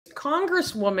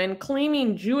Congresswoman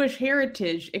claiming Jewish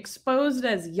heritage exposed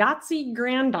as Yahtzee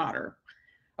granddaughter.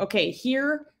 Okay,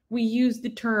 here we use the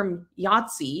term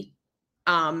Yahtzee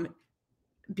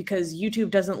because YouTube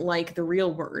doesn't like the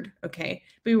real word, okay?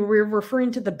 But we're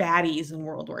referring to the baddies in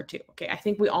World War II, okay? I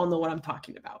think we all know what I'm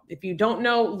talking about. If you don't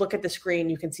know, look at the screen.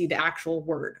 You can see the actual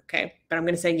word, okay? But I'm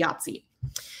going to say Yahtzee.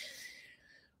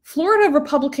 Florida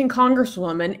Republican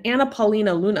Congresswoman Anna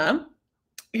Paulina Luna,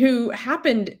 who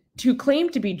happened to claim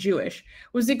to be Jewish,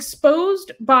 was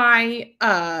exposed by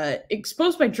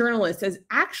journalists as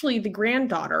actually the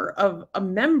granddaughter of a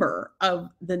member of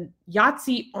the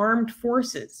Yahtzee armed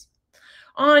forces.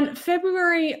 On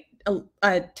February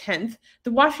 10th,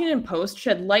 the Washington Post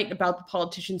shed light about the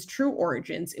politician's true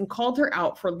origins and called her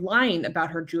out for lying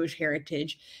about her Jewish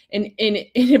heritage in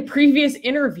a previous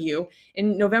interview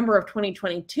in November of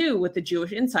 2022 with the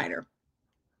Jewish Insider.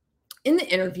 In the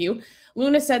interview,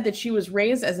 Luna said that she was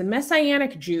raised as a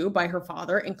Messianic Jew by her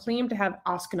father and claimed to have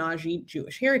Ashkenazi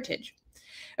Jewish heritage.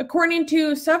 According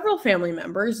to several family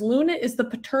members, Luna is the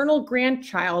paternal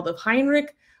grandchild of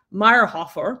Heinrich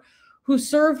Mayerhofer, who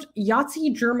served Nazi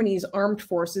Germany's armed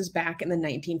forces back in the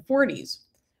 1940s.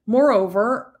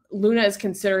 Moreover, Luna is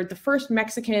considered the first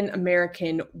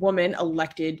Mexican-American woman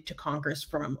elected to Congress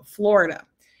from Florida.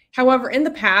 However, in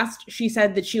the past, she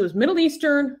said that she was Middle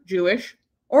Eastern, Jewish,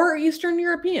 or Eastern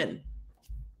European.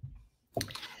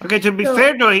 Okay, to be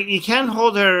fair though, you can't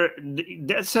hold her.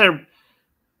 That's her.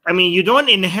 I mean, you don't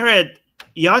inherit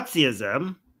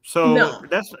Yahtzeeism, so no.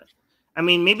 That's. I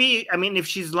mean, maybe. I mean, if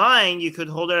she's lying, you could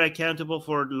hold her accountable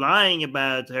for lying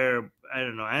about her. I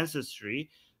don't know, ancestry,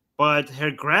 but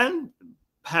her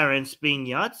grandparents being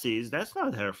Yahtzees, that's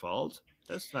not her fault.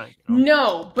 That's not. You know.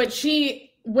 No, but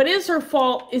she. What is her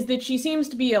fault is that she seems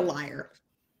to be a liar.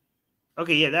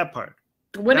 Okay, yeah, that part.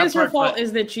 What is her fault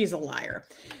is that she's a liar.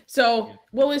 So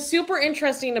what was super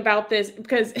interesting about this,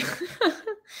 because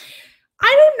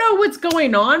I don't know what's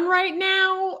going on right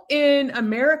now in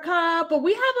America, but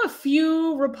we have a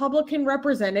few Republican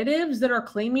representatives that are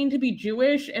claiming to be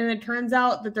Jewish, and it turns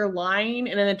out that they're lying,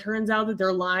 and then it turns out that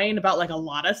they're lying about like a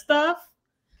lot of stuff.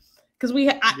 Because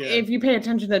if you pay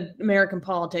attention to American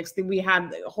politics, we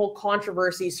had a whole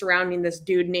controversy surrounding this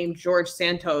dude named George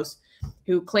Santos,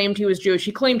 who claimed he was Jewish.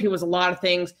 He claimed he was a lot of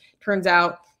things. Turns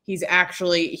out he's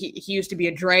actually, he used to be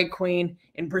a drag queen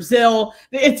in Brazil.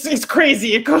 It's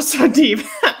crazy. It goes so deep.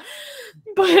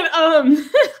 But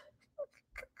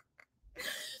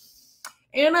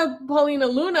Anna Paulina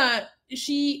Luna,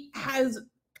 she has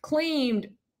claimed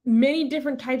many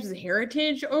different types of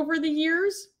heritage over the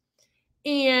years.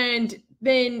 And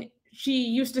then she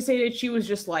used to say that she was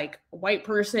just like a white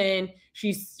person.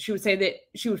 She would say that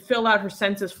she would fill out her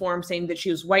census form saying that she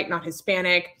was white, not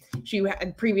Hispanic. She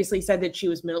had previously said that she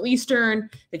was Middle Eastern,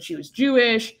 that she was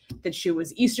Jewish, that she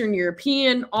was Eastern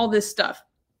European, all this stuff.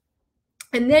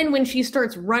 And then when she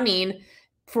starts running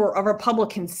for a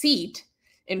Republican seat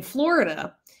in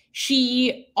Florida,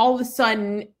 she all of a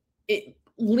sudden it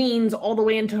leans all the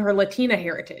way into her Latina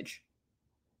heritage.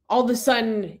 All of a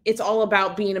sudden, it's all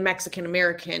about being a Mexican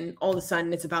American. All of a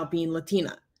sudden, it's about being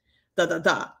Latina.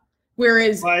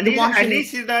 Whereas, well, at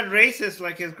least he's not racist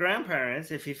like his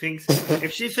grandparents. If he thinks,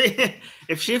 if she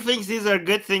thinks these are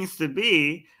good things to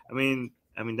be, I mean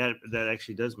that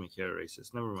actually does make her a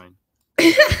racist. Never mind.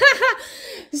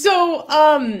 So,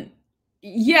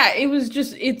 yeah,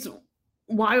 it's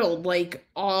wild. Like,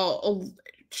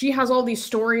 she has all these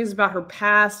stories about her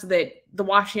past that the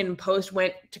Washington Post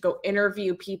went to go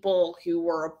interview people who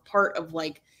were a part of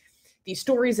like these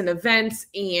stories and events.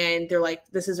 And they're like,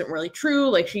 this isn't really true.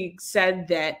 Like she said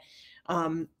that,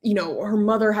 her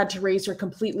mother had to raise her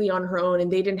completely on her own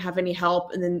and they didn't have any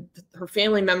help. And then her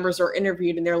family members are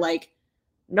interviewed and they're like,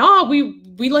 no,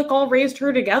 we like all raised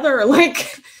her together.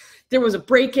 Like there was a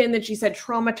break-in that she said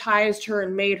traumatized her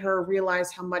and made her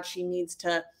realize how much she needs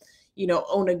to,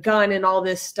 own a gun and all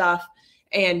this stuff.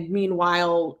 And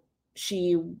meanwhile,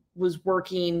 she was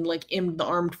working like in the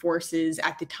armed forces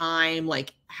at the time,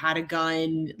 like had a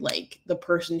gun. Like the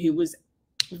person who was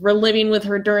living with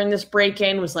her during this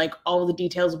break-in was like, all the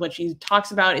details of what she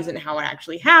talks about isn't how it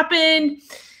actually happened.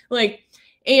 Like,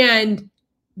 and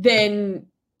then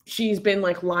she's been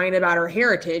like lying about her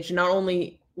heritage, not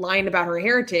only lying about her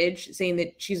heritage, saying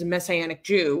that she's a Messianic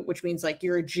Jew, which means like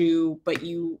you're a Jew, but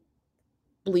you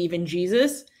believe in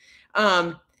Jesus.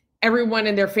 Everyone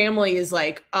in their family is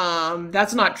like,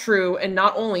 that's not true. And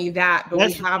not only that, but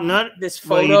we have this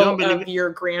photo of your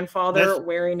grandfather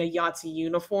wearing a Yahtzee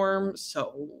uniform.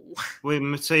 So wait,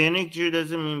 Messianic Jew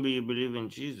doesn't mean you believe in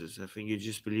Jesus. I think you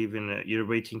just believe in you're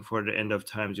waiting for the end of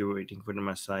times. You're waiting for the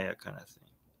Messiah kind of thing.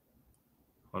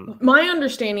 My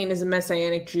understanding is a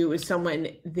Messianic Jew is someone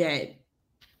that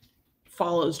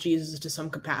follows Jesus to some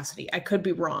capacity. I could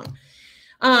be wrong.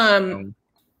 And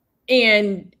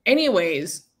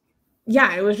anyways,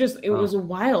 yeah, it was a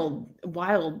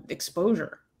wild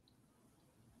exposure.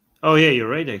 Oh yeah, you're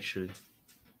right, actually.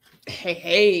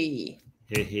 Hey.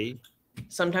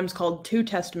 Sometimes called Two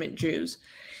Testament Jews.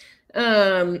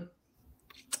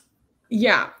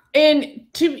 Yeah. And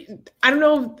I don't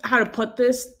know how to put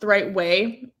this the right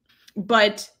way,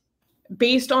 but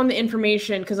based on the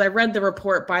information, because I read the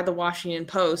report by the Washington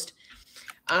Post,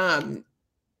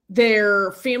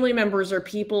 their family members or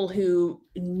people who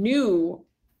knew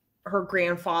her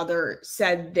grandfather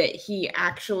said that he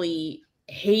actually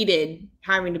hated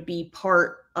having to be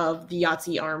part of the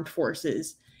Yahtzee armed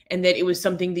forces, and that it was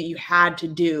something that you had to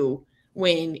do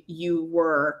when you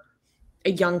were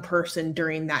a young person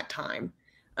during that time.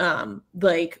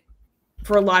 Like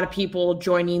for a lot of people,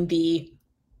 joining the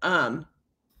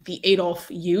Adolf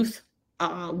youth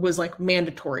was like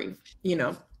mandatory, you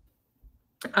know.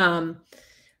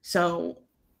 So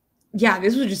yeah,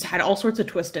 this was just had all sorts of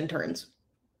twists and turns.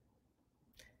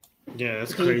 Yeah,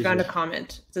 that's crazy. We found a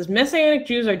comment. It says Messianic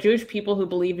Jews are Jewish people who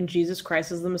believe in Jesus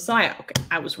Christ as the Messiah. Okay,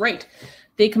 I was right.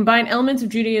 They combine elements of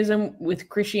Judaism with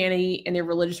Christianity in their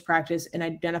religious practice and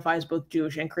identify as both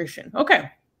Jewish and Christian.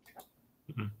 Okay.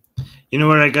 You know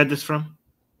where I got this from?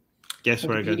 Guess Wikipedia?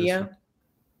 Where I got this from?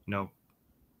 No.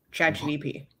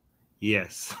 ChatGPT.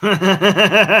 Yes.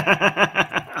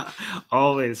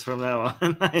 Always from now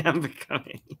on, I am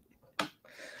becoming.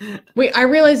 Wait, I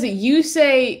realize that you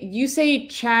say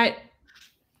chat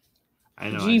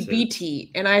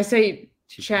GBT and I say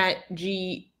chat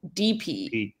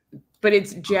GDP, but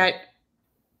it's chat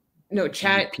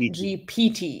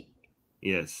GPT.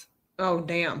 Yes. Oh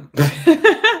damn.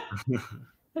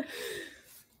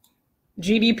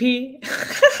 GDP.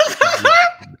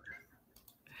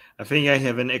 I think I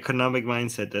have an economic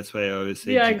mindset. That's why I always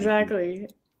say yeah, GDP. Exactly.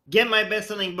 Get my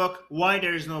best-selling book, Why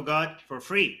There Is No God, for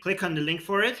free. Click on the link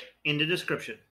for it in the description.